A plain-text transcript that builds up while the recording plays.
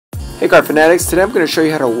Hey car fanatics, today I'm going to show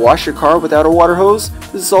you how to wash your car without a water hose.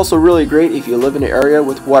 This is also really great if you live in an area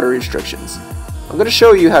with water restrictions. I'm going to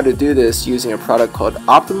show you how to do this using a product called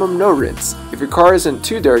Optimum No Rinse. If your car isn't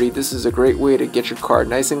too dirty, this is a great way to get your car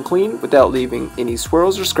nice and clean without leaving any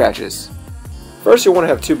swirls or scratches. First, you'll want to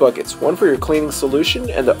have two buckets, one for your cleaning solution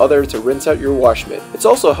and the other to rinse out your wash mitt. It's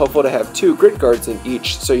also helpful to have two grit guards in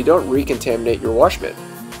each so you don't recontaminate your wash mitt.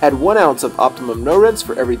 Add 1 ounce of Optimum No Rinse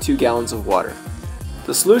for every 2 gallons of water.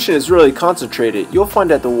 The solution is really concentrated. You'll find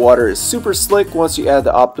that the water is super slick once you add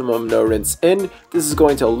the Optimum No Rinse in. This is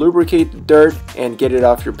going to lubricate the dirt and get it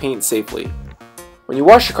off your paint safely. When you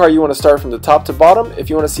wash your car, you want to start from the top to bottom. If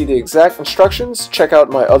you want to see the exact instructions, check out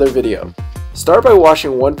my other video. Start by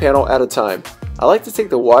washing one panel at a time. I like to take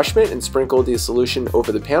the wash mitt and sprinkle the solution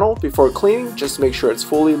over the panel before cleaning just to make sure it's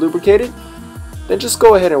fully lubricated. Then just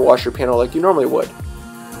go ahead and wash your panel like you normally would.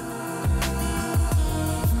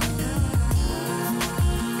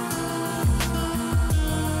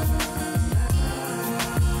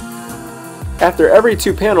 After every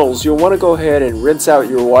 2 panels, you'll want to go ahead and rinse out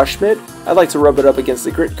your wash mitt. I like to rub it up against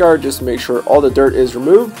the grit guard just to make sure all the dirt is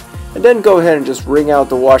removed, and then go ahead and just wring out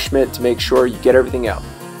the wash mitt to make sure you get everything out.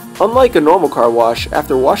 Unlike a normal car wash,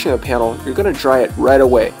 after washing a panel, you're going to dry it right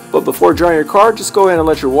away. But before drying your car, just go ahead and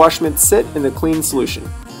let your wash mitt sit in the clean solution.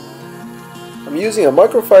 I'm using a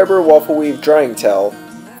microfiber waffle weave drying towel.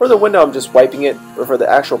 For the window, I'm just wiping it, but for the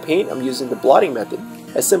actual paint, I'm using the blotting method.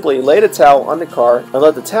 I simply lay the towel on the car and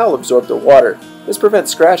let the towel absorb the water. This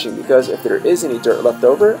prevents scratching because if there is any dirt left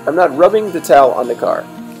over, I'm not rubbing the towel on the car.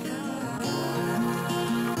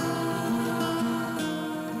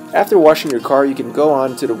 After washing your car, you can go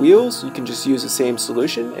on to the wheels. You can just use the same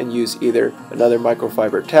solution and use either another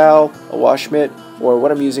microfiber towel, a wash mitt, or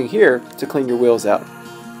what I'm using here to clean your wheels out.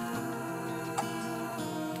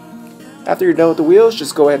 After you're done with the wheels,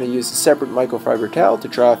 just go ahead and use a separate microfiber towel to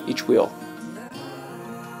dry off each wheel.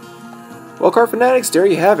 Well, car fanatics, there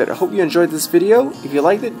you have it. I hope you enjoyed this video. If you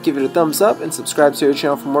liked it, give it a thumbs up and subscribe to our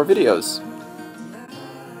channel for more videos.